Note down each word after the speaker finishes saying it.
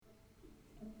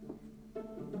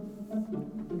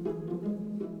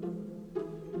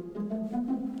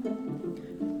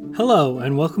Hello,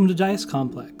 and welcome to Dice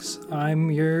Complex. I'm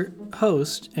your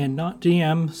host and not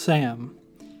DM, Sam.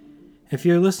 If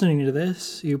you're listening to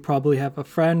this, you probably have a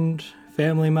friend,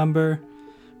 family member,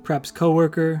 perhaps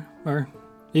coworker, or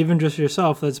even just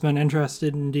yourself that's been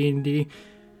interested in D&D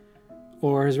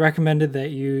or has recommended that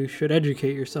you should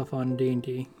educate yourself on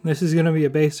D&D. This is going to be a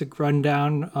basic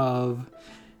rundown of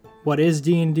what is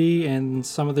D&D and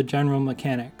some of the general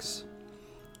mechanics.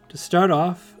 To start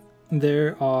off,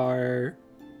 there are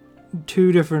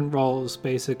two different roles,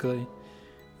 basically.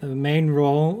 The main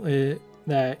role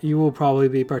that you will probably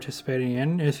be participating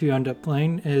in, if you end up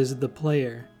playing, is the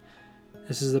player.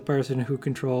 This is the person who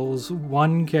controls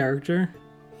one character,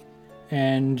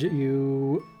 and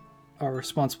you are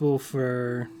responsible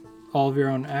for all of your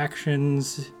own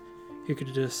actions. You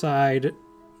could decide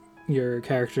your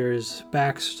character's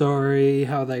backstory,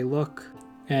 how they look,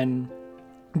 and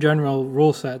general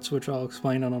rule sets, which I'll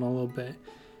explain on in a little bit.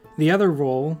 The other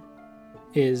role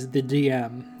is the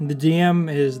DM. The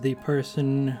DM is the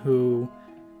person who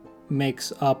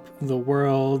makes up the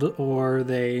world, or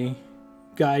they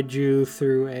guide you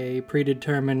through a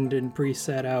predetermined and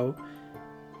preset out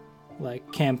like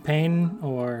campaign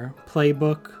or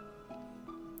playbook,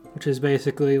 which is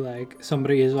basically like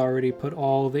somebody has already put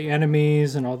all the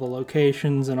enemies and all the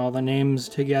locations and all the names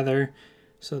together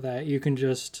so that you can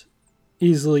just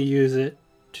easily use it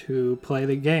to play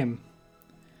the game.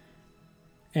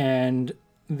 And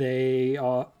they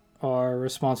are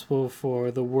responsible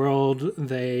for the world.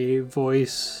 They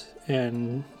voice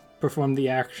and perform the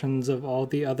actions of all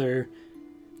the other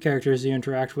characters you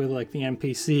interact with, like the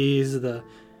NPCs, the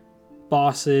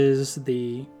bosses,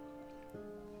 the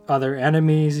other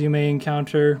enemies you may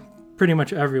encounter, pretty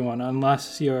much everyone,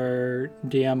 unless your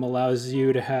DM allows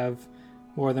you to have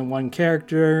more than one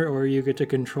character or you get to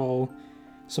control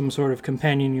some sort of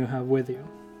companion you have with you.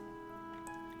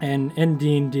 And in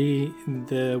D&D,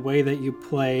 the way that you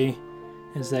play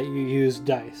is that you use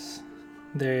dice.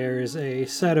 There's a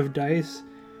set of dice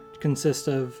that consists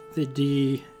of the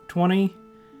D20,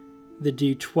 the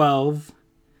D12,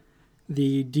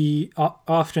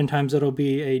 oftentimes it'll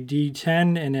be a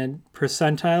D10 and a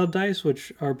percentile dice,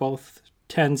 which are both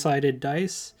 10-sided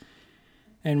dice.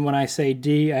 And when I say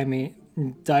D, I mean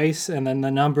dice, and then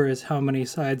the number is how many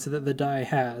sides that the die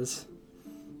has.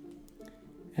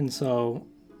 And so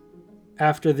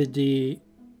after the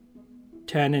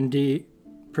D10 and D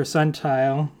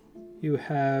percentile, you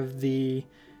have the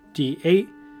D8,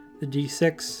 the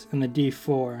D6, and the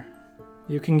D4.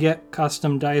 You can get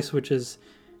custom dice, which is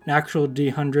an actual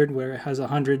D100 where it has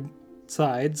 100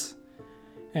 sides,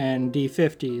 and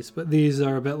D50s, but these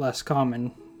are a bit less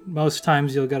common. Most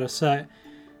times you'll get a set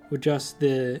with just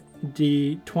the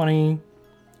D20,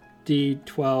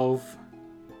 D12,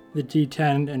 the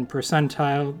D10 and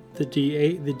percentile, the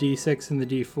D8, the D6, and the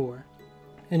D4.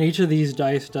 And each of these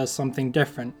dice does something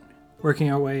different,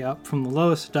 working our way up from the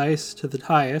lowest dice to the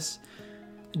highest.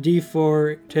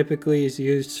 D4 typically is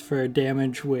used for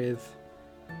damage with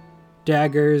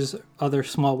daggers, other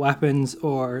small weapons,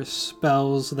 or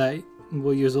spells that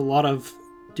will use a lot of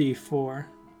D4,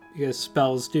 because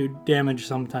spells do damage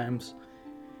sometimes.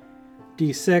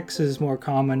 D6 is more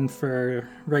common for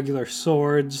regular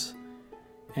swords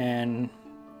and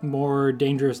more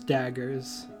dangerous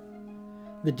daggers.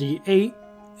 The D8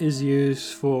 is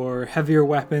used for heavier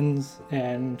weapons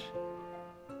and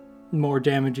more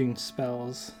damaging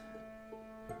spells.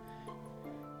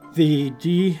 The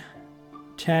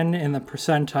D10 and the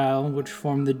percentile, which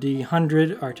form the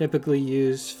D100, are typically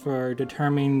used for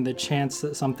determining the chance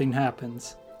that something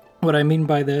happens. What I mean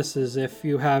by this is if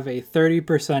you have a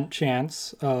 30%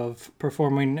 chance of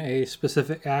performing a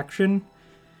specific action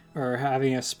or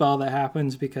having a spell that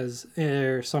happens, because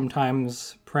there are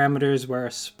sometimes parameters where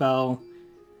a spell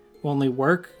will only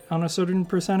work on a certain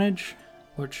percentage,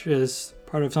 which is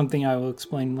part of something I will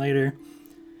explain later.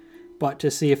 But to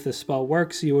see if the spell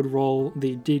works, you would roll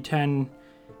the D10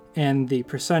 and the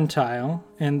percentile,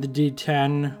 and the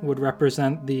D10 would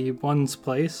represent the ones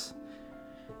place,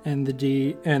 and the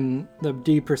D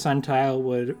percentile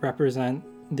would represent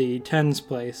the tens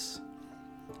place.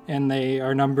 And they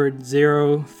are numbered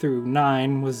 0 through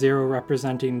 9, with 0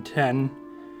 representing 10,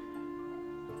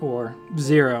 or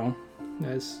 0,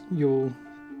 as you'll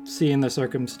see in the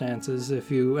circumstances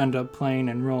if you end up playing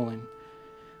and rolling.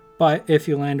 But if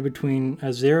you land between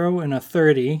a 0 and a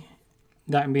 30,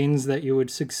 that means that you would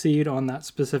succeed on that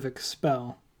specific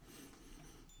spell.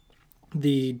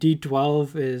 The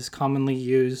D12 is commonly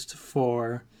used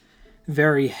for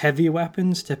very heavy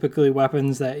weapons, typically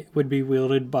weapons that would be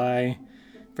wielded by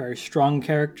very strong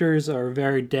characters or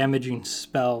very damaging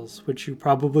spells, which you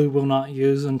probably will not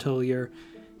use until you're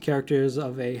characters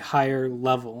of a higher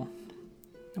level,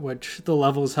 which the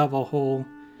levels have a whole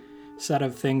set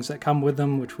of things that come with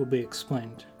them, which will be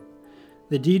explained.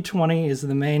 The D20 is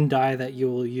the main die that you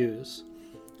will use.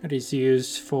 It is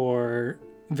used for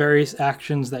various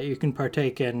actions that you can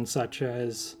partake in, such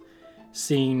as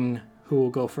seeing who will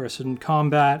go first in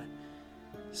combat,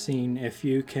 seeing if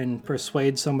you can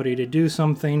persuade somebody to do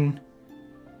something,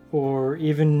 or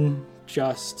even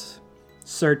just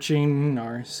searching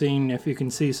or seeing if you can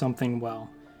see something well.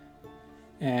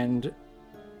 And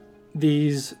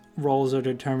these rolls are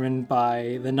determined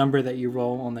by the number that you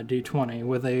roll on the D20,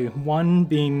 with a 1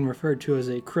 being referred to as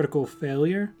a critical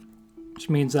failure, which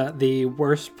means that the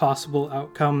worst possible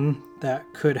outcome that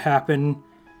could happen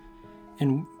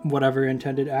in whatever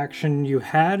intended action you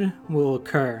had will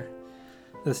occur.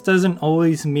 This doesn't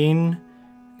always mean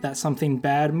that something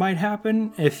bad might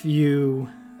happen. If you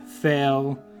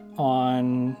fail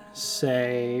on,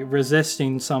 say,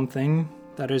 resisting something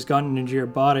that has gotten into your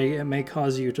body, it may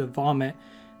cause you to vomit,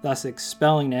 thus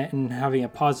expelling it and having a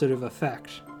positive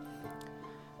effect.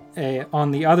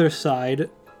 On the other side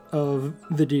of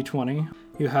the D20,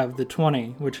 you have the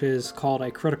 20, which is called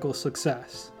a critical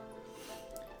success.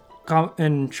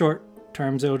 In short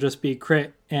terms, it'll just be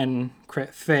crit and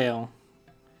crit fail.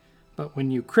 But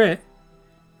when you crit,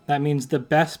 that means the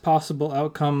best possible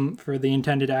outcome for the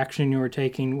intended action you were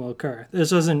taking will occur.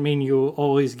 This doesn't mean you will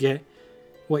always get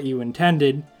what you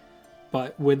intended,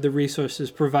 but with the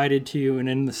resources provided to you and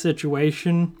in the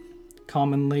situation,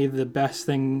 commonly the best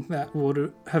thing that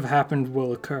would have happened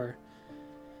will occur.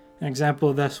 An example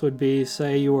of this would be,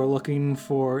 say you are looking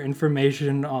for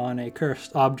information on a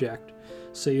cursed object.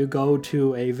 So you go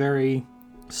to a very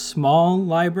small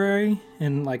library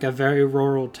in like a very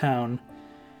rural town,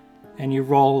 and you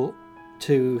roll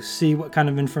to see what kind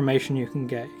of information you can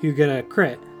get. You get a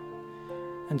crit.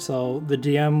 And so the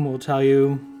DM will tell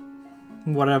you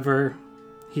whatever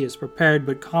he has prepared,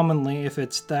 but commonly if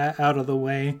it's that out of the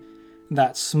way,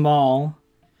 that small,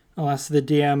 unless the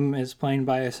DM is playing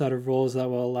by a set of rules that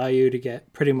will allow you to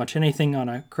get pretty much anything on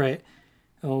a crit,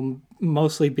 it'll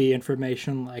mostly be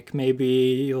information like maybe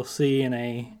you'll see in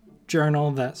a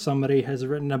journal that somebody has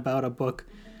written about a book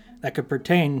that could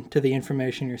pertain to the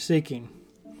information you're seeking.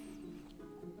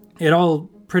 It all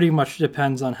pretty much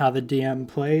depends on how the DM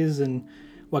plays and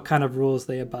what kind of rules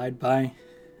they abide by.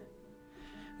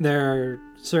 There are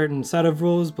certain set of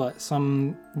rules, but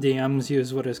some DMs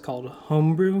use what is called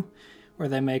homebrew, where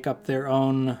they make up their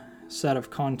own set of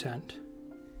content.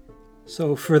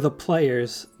 So for the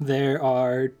players, there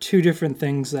are 2 different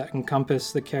things that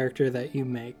encompass the character that you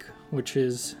make, which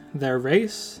is their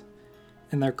race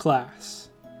and their class.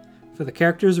 For the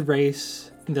character's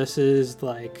race, this is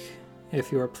like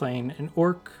if you are playing an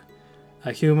orc,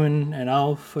 a human, an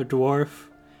elf, a dwarf.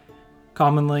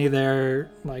 Commonly they're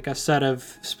like a set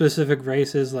of specific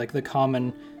races, like the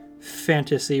common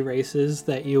fantasy races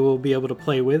that you will be able to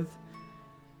play with.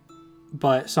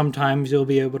 But sometimes you'll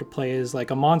be able to play as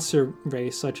like a monster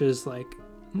race, such as like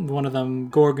one of them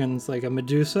gorgons, like a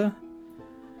Medusa,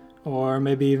 or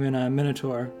maybe even a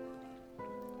Minotaur.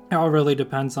 It all really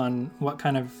depends on what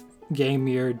kind of game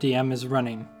your DM is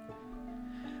running.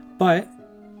 But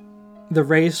the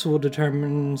race will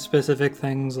determine specific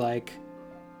things like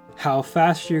how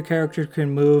fast your character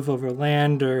can move over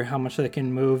land, or how much they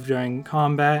can move during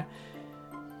combat,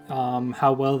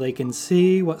 how well they can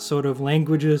see, what sort of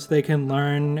languages they can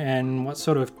learn, and what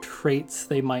sort of traits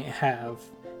they might have.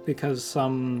 Because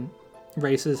some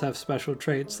races have special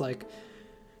traits, like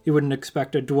you wouldn't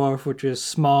expect a dwarf, which is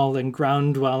small and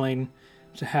ground-dwelling,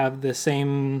 to have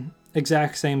the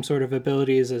exact same sort of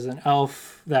abilities as an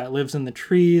elf that lives in the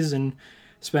trees and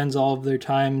spends all of their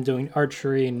time doing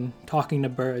archery and talking to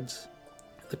birds.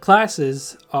 The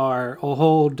classes are a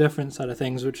whole different set of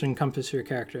things which encompass your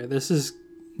character.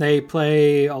 They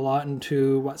play a lot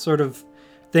into what sort of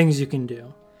things you can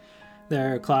do.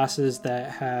 There are classes that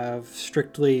have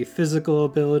strictly physical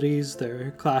abilities. There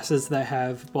are classes that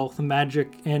have both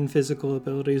magic and physical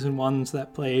abilities, and ones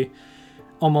that play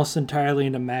almost entirely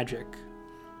into magic.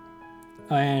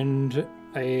 And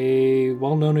a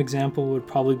well-known example would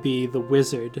probably be the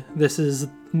wizard. This is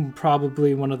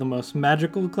probably one of the most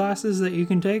magical classes that you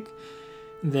can take.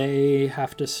 They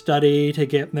have to study to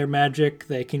get their magic.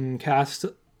 They can cast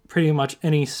pretty much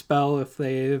any spell if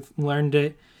they've learned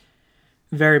it.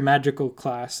 Very magical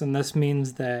class, and this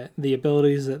means that the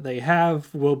abilities that they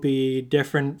have will be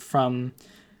different from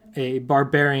a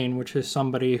barbarian, which is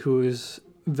somebody who is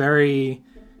very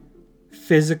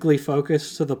physically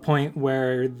focused to the point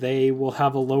where they will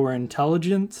have a lower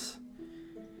intelligence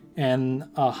and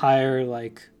a higher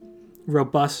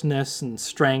robustness and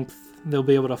strength They'll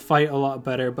be able to fight a lot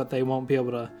better, but they won't be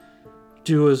able to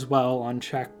do as well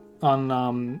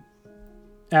on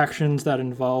actions that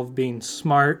involve being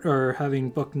smart or having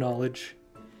book knowledge.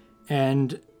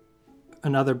 And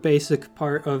another basic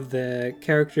part of the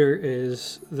character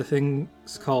is the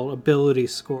things called ability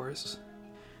scores.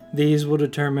 These will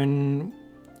determine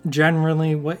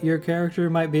generally what your character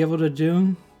might be able to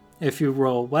do. If you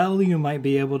roll well, you might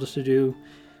be able to do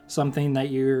something that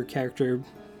your character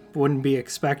wouldn't be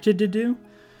expected to do.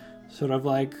 Sort of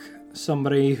like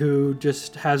somebody who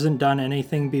just hasn't done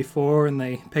anything before and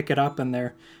they pick it up and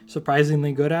they're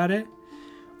surprisingly good at it.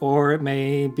 Or it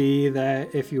may be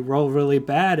that if you roll really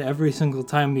bad every single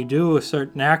time you do a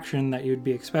certain action that you'd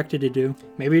be expected to do,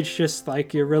 maybe it's just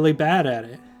like you're really bad at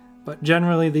it. But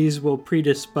generally these will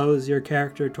predispose your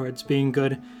character towards being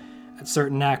good at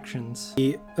certain actions.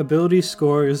 The ability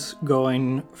scores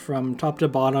going from top to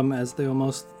bottom, as they will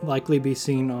most likely be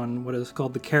seen on what is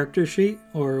called the character sheet,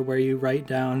 or where you write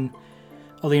down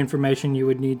all the information you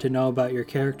would need to know about your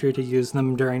character to use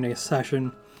them during a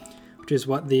session, which is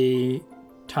what the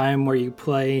time where you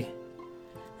play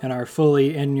and are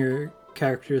fully in your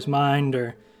character's mind,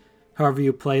 or however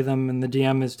you play them and the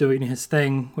DM is doing his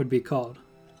thing, would be called.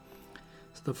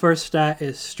 So the first stat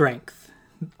is strength.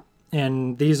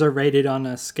 And these are rated on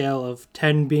a scale of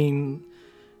 10 being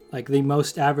like the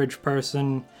most average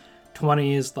person,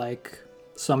 20 is like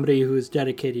somebody who's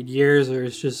dedicated years or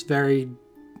is just very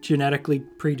genetically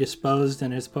predisposed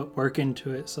and has put work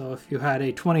into it. So if you had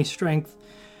a 20 strength,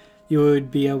 you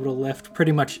would be able to lift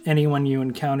pretty much anyone you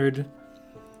encountered.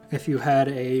 If you had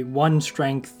a 1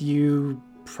 strength, you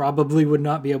probably would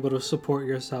not be able to support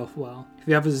yourself well. If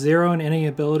you have a 0 in any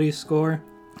ability score,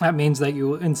 that means that you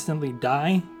will instantly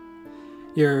die.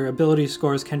 Your ability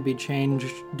scores can be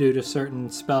changed due to certain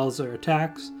spells or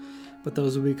attacks, but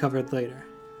those will be covered later.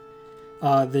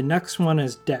 The next one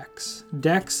is Dex.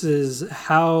 Dex is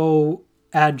how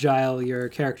agile your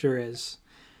character is.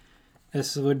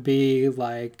 This would be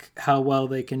like how well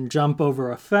they can jump over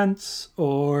a fence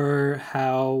or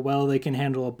how well they can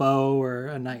handle a bow or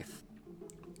a knife.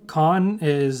 Con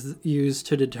is used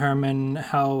to determine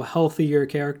how healthy your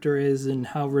character is and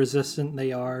how resistant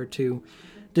they are to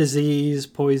disease,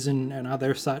 poison, and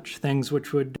other such things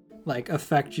which would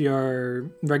affect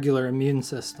your regular immune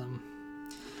system.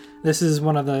 This is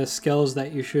one of the skills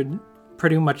that you should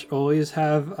pretty much always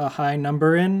have a high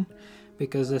number in,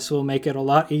 because this will make it a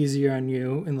lot easier on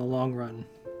you in the long run.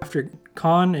 After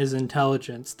con is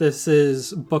intelligence. This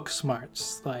is book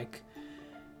smarts, like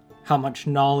how much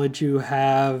knowledge you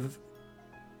have.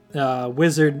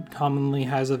 Wizard commonly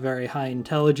has a very high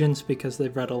intelligence because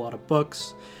they've read a lot of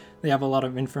books. They have a lot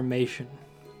of information.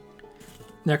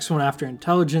 Next one after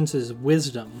intelligence is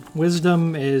wisdom.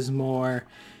 Wisdom is more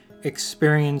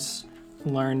experience,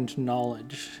 learned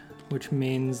knowledge, which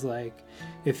means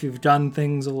if you've done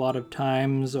things a lot of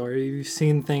times or you've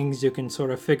seen things, you can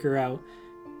sort of figure out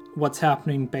what's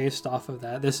happening based off of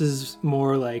that. This is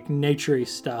more like nature-y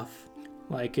stuff.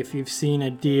 Like if you've seen a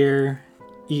deer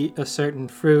eat a certain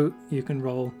fruit, you can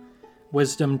roll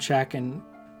wisdom check and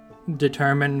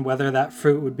determine whether that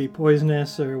fruit would be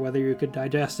poisonous or whether you could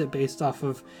digest it based off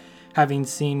of having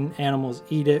seen animals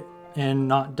eat it and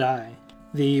not die.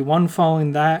 The one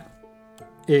following that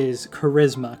is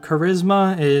charisma.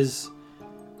 Charisma is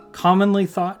commonly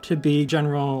thought to be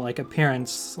general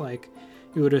appearance.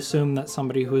 You would assume that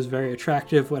somebody who is very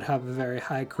attractive would have a very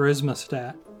high charisma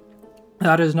stat.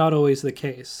 That is not always the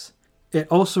case. It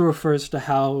also refers to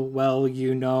how well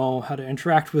you know how to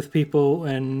interact with people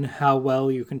and how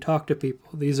well you can talk to people.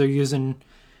 This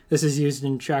is used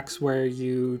in checks where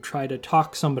you try to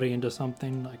talk somebody into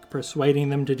something, like persuading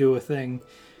them to do a thing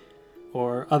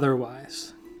or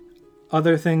otherwise.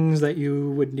 Other things that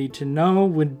you would need to know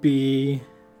would be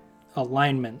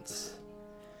alignments.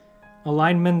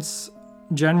 Alignments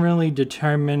generally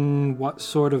determine what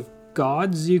sort of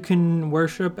gods you can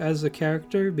worship as a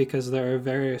character, because there are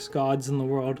various gods in the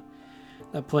world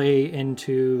that play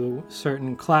into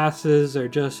certain classes or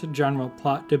just general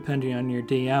plot depending on your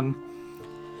DM.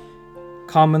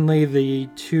 Commonly, the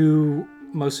 2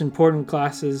 most important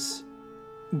classes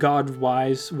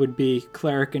god-wise would be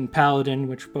cleric and paladin,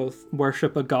 which both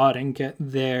worship a god and get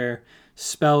their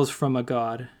spells from a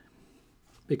god,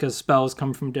 because spells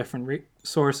come from different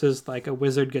sources. Like a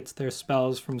wizard gets their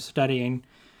spells from studying,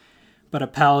 but a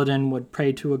paladin would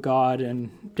pray to a god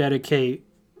and dedicate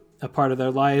a part of their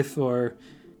life or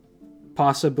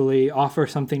possibly offer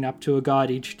something up to a god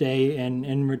each day, and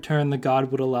in return the god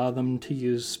would allow them to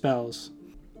use spells.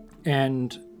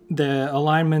 And the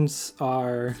alignments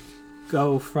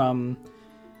go from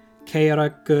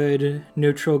chaotic good,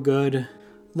 neutral good,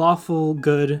 lawful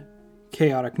good,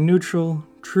 chaotic neutral,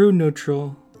 true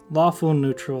neutral, lawful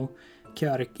neutral,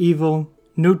 chaotic evil,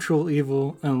 neutral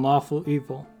evil, and lawful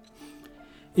evil.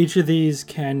 Each of these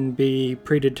can be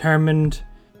predetermined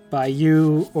by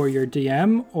you or your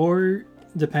DM, or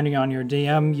depending on your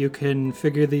DM, you can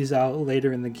figure these out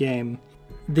later in the game.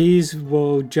 These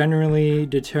will generally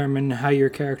determine how your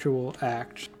character will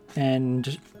act,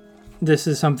 and this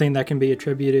is something that can be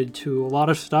attributed to a lot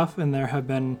of stuff, and there have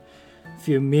been a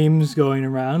few memes going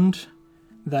around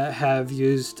that have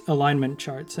used alignment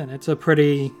charts, and it's a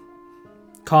pretty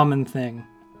common thing.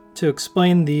 To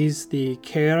explain these, the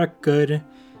chaotic good,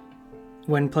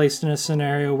 when placed in a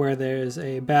scenario where there's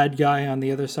a bad guy on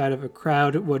the other side of a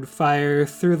crowd, would fire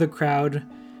through the crowd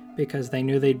because they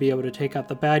knew they'd be able to take out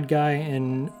the bad guy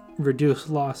and reduce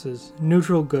losses.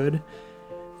 Neutral good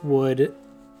would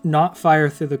not fire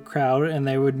through the crowd, and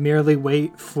they would merely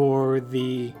wait for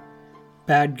the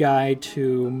bad guy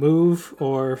to move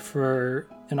or for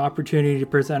an opportunity to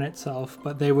present itself,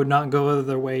 but they would not go out of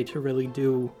their way to really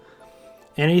do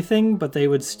anything, but they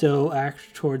would still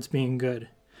act towards being good.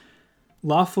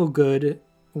 Lawful good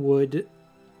would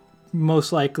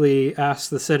most likely ask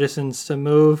the citizens to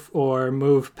move or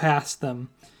move past them.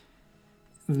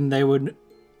 They would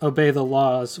obey the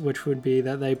laws, which would be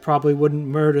that they probably wouldn't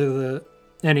murder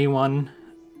anyone,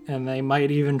 and they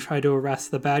might even try to arrest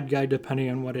the bad guy depending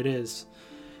on what it is.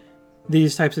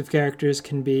 These types of characters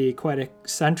can be quite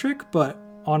eccentric, but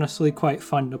honestly quite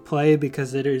fun to play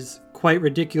because it is quite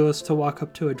ridiculous to walk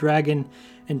up to a dragon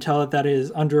and tell it that it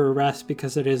is under arrest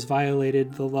because it has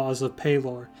violated the laws of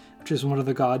Pelor, which is one of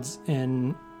the gods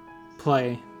in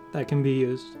play that can be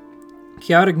used.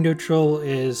 Chaotic neutral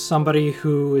is somebody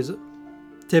who is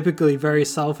typically very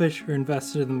selfish or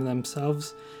invested in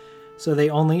themselves, so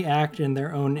they only act in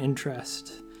their own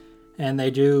interest, and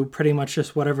they do pretty much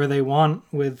just whatever they want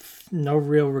with no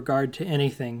real regard to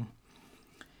anything.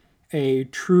 A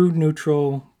true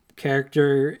neutral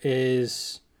character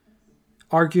is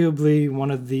arguably one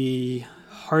of the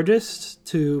hardest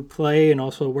to play and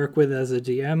also work with as a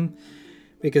DM,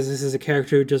 because this is a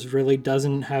character who just really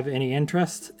doesn't have any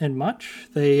interest in much.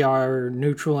 They are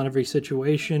neutral in every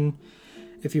situation.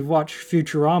 If you've watched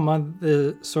Futurama,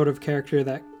 the sort of character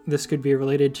that this could be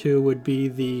related to would be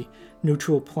the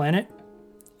neutral planet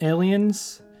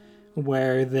aliens,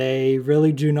 where they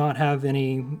really do not have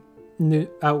any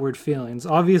outward feelings.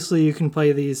 Obviously, you can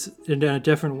play these in a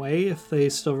different way if they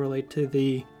still relate to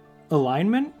the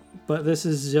alignment, but this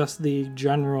is just the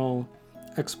general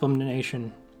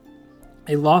explanation.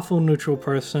 A lawful neutral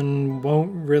person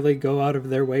won't really go out of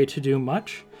their way to do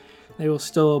much. They will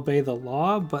still obey the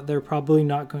law, but they're probably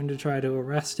not going to try to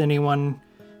arrest anyone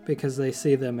because they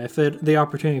see them. If the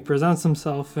opportunity presents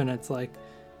themselves and it's like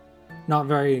not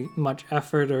very much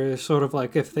effort, or sort of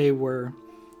like if they were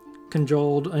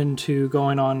cajoled into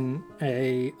going on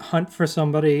a hunt for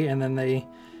somebody and then they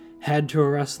had to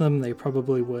arrest them, they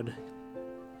probably would.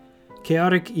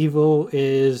 Chaotic evil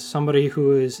is somebody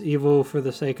who is evil for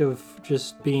the sake of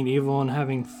just being evil and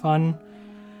having fun.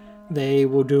 They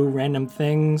will do random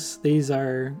things. These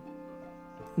are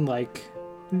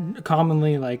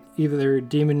commonly either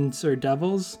demons or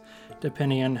devils,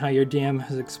 depending on how your DM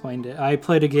has explained it. I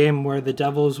played a game where the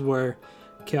devils were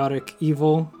chaotic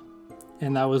evil,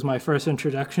 and that was my first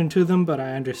introduction to them, but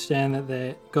I understand that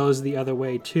it goes the other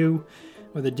way too,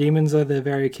 where the demons are the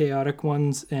very chaotic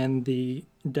ones and the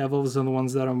devils are the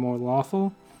ones that are more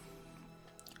lawful.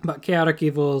 But chaotic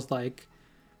evil is like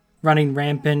running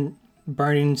rampant,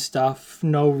 burning stuff,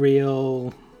 no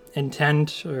real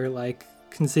intent or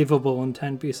conceivable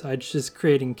intent besides just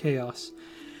creating chaos.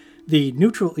 The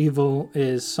neutral evil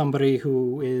is somebody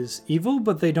who is evil,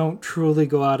 but they don't truly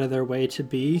go out of their way to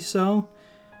be so.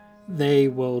 They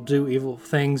will do evil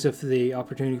things if the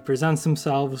opportunity presents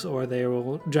themselves, or they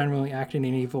will generally act in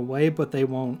an evil way, but they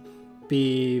won't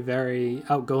be very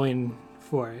outgoing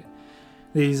for it.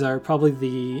 These are probably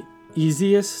the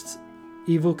easiest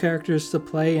evil characters to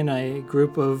play in a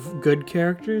group of good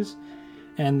characters,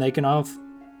 and they can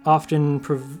often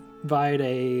provide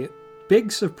a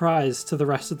big surprise to the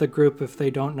rest of the group if they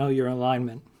don't know your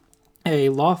alignment. A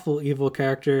lawful evil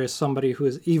character is somebody who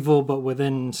is evil but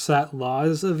within set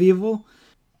laws of evil,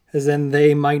 as in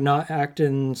they might not act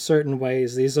in certain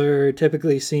ways. These are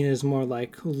typically seen as more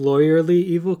like lawyerly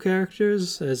evil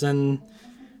characters, as in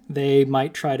they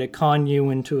might try to con you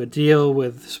into a deal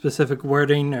with specific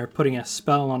wording or putting a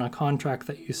spell on a contract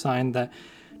that you signed that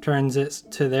turns it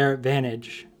to their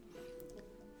advantage.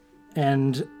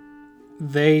 And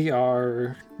they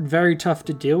are very tough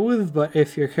to deal with, but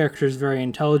if your character is very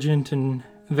intelligent and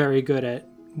very good at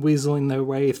weaseling their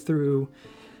way through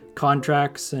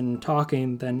contracts and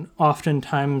talking, then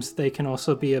oftentimes they can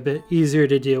also be a bit easier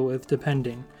to deal with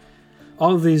depending.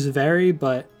 All of these vary,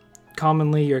 but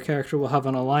commonly your character will have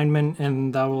an alignment,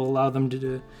 and that will allow them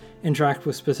to interact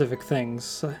with specific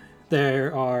things.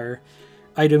 There are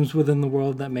items within the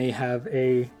world that may have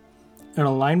an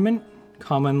alignment,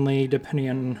 commonly depending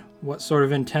on what sort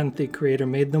of intent the creator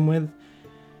made them with,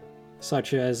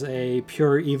 such as a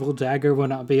pure evil dagger will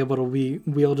not be able to be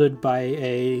wielded by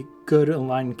a good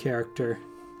aligned character.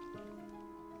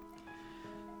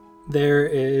 There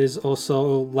is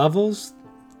also levels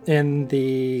in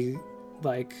the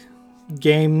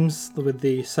games with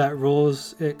the set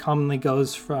rules. It commonly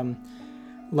goes from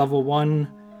level 1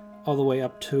 all the way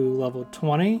up to level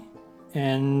 20,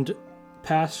 and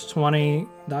past 20,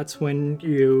 that's when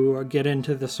you get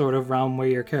into the sort of realm where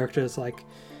your character is like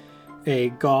a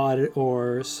god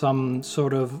or some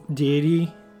sort of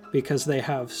deity, because they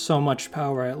have so much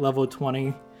power at level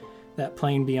 20 that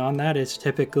playing beyond that is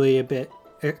typically a bit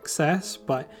excess,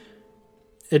 but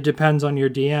it depends on your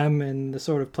DM and the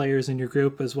sort of players in your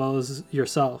group as well as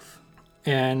yourself.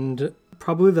 And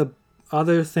probably the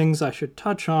other things I should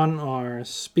touch on are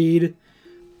speed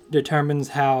determines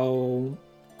how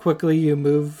quickly you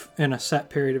move in a set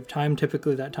period of time.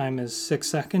 Typically that time is 6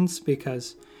 seconds,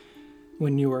 because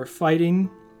when you are fighting,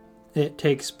 it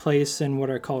takes place in what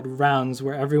are called rounds,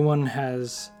 where everyone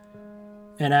has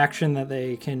an action that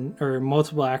they can, or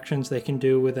multiple actions they can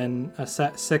do within a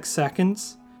set 6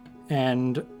 seconds.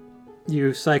 And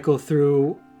you cycle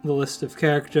through the list of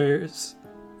characters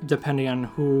depending on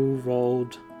who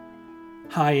rolled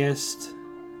highest,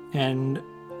 and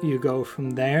you go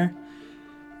from there.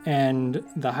 And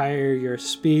the higher your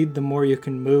speed, the more you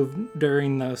can move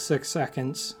during those 6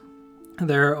 seconds.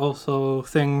 There are also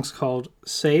things called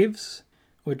saves,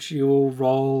 which you will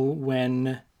roll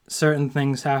when certain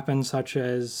things happen, such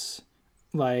as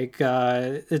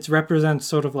it represents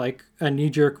sort of like a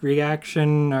knee-jerk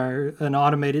reaction or an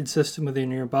automated system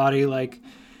within your body. Like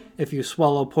if you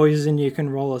swallow poison, you can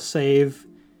roll a save,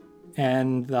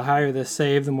 and the higher the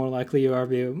save, the more likely you are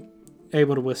to be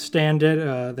able to withstand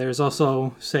it. There's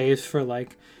also saves for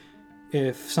like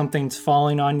if something's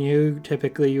falling on you,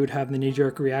 typically you would have the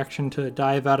knee-jerk reaction to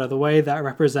dive out of the way. That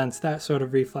represents that sort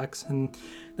of reflex. And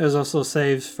there's also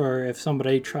saves for if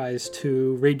somebody tries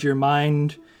to read your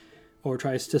mind or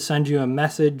tries to send you a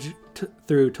message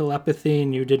through telepathy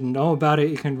and you didn't know about it.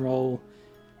 You can roll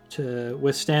to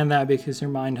withstand that, because your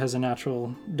mind has a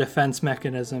natural defense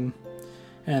mechanism,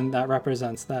 and that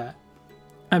represents that.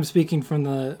 I'm speaking from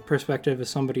the perspective of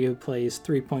somebody who plays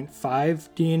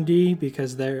 3.5 D&D,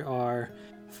 because there are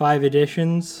 5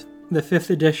 editions. The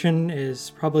 5th edition is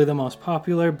probably the most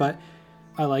popular, but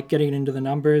I like getting into the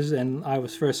numbers, and I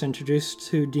was first introduced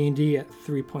to D&D at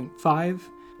 3.5,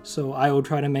 so I will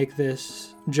try to make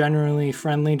this generally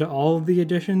friendly to all of the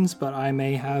editions, but I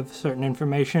may have certain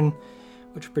information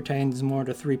which pertains more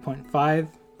to 3.5,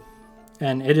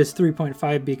 and it is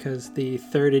 3.5 because the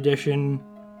 3rd edition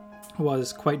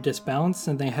was quite disbalanced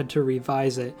and they had to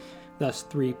revise it, thus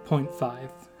 3.5,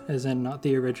 as in not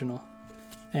the original.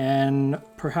 And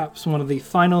perhaps one of the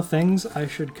final things I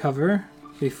should cover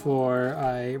before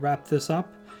I wrap this up,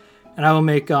 and I will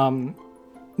make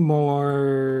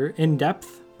more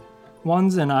in-depth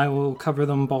ones, and I will cover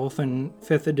them both in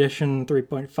 5th edition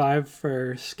 3.5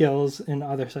 for skills and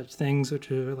other such things,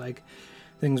 which are like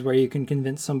things where you can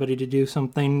convince somebody to do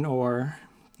something, or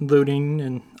looting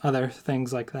and other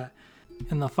things like that.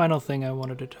 And the final thing I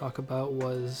wanted to talk about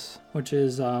which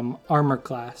is armor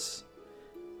class.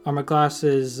 Armor class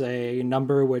is a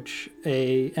number which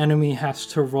a enemy has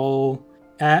to roll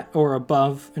at or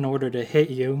above in order to hit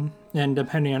you, and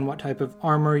depending on what type of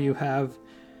armor you have,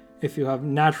 if you have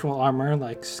natural armor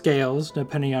like scales,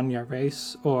 depending on your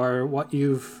race, or what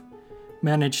you've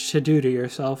managed to do to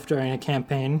yourself during a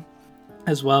campaign,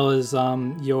 as well as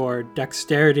your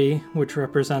dexterity, which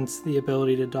represents the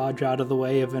ability to dodge out of the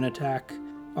way of an attack,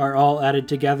 are all added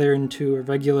together into a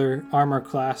regular armor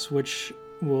class, which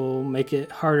will make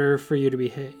it harder for you to be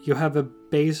hit. You have a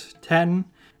base 10,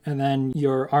 and then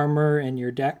your armor and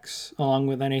your dex, along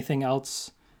with anything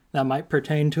else that might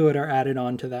pertain to it, are added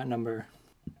on to that number.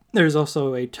 There's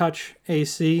also a touch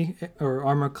AC, or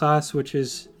armor class, which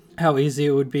is how easy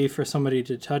it would be for somebody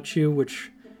to touch you, which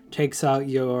takes out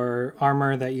your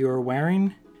armor that you are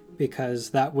wearing,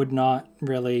 because that would not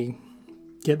really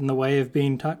get in the way of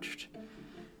being touched.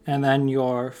 And then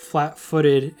your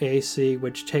flat-footed AC,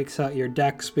 which takes out your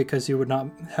dex, because you would not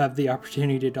have the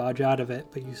opportunity to dodge out of it,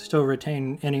 but you still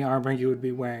retain any armor you would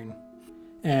be wearing.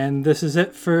 And this is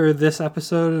it for this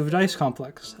episode of Dice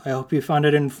Complex. I hope you found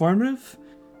it informative,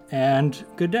 and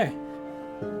good day.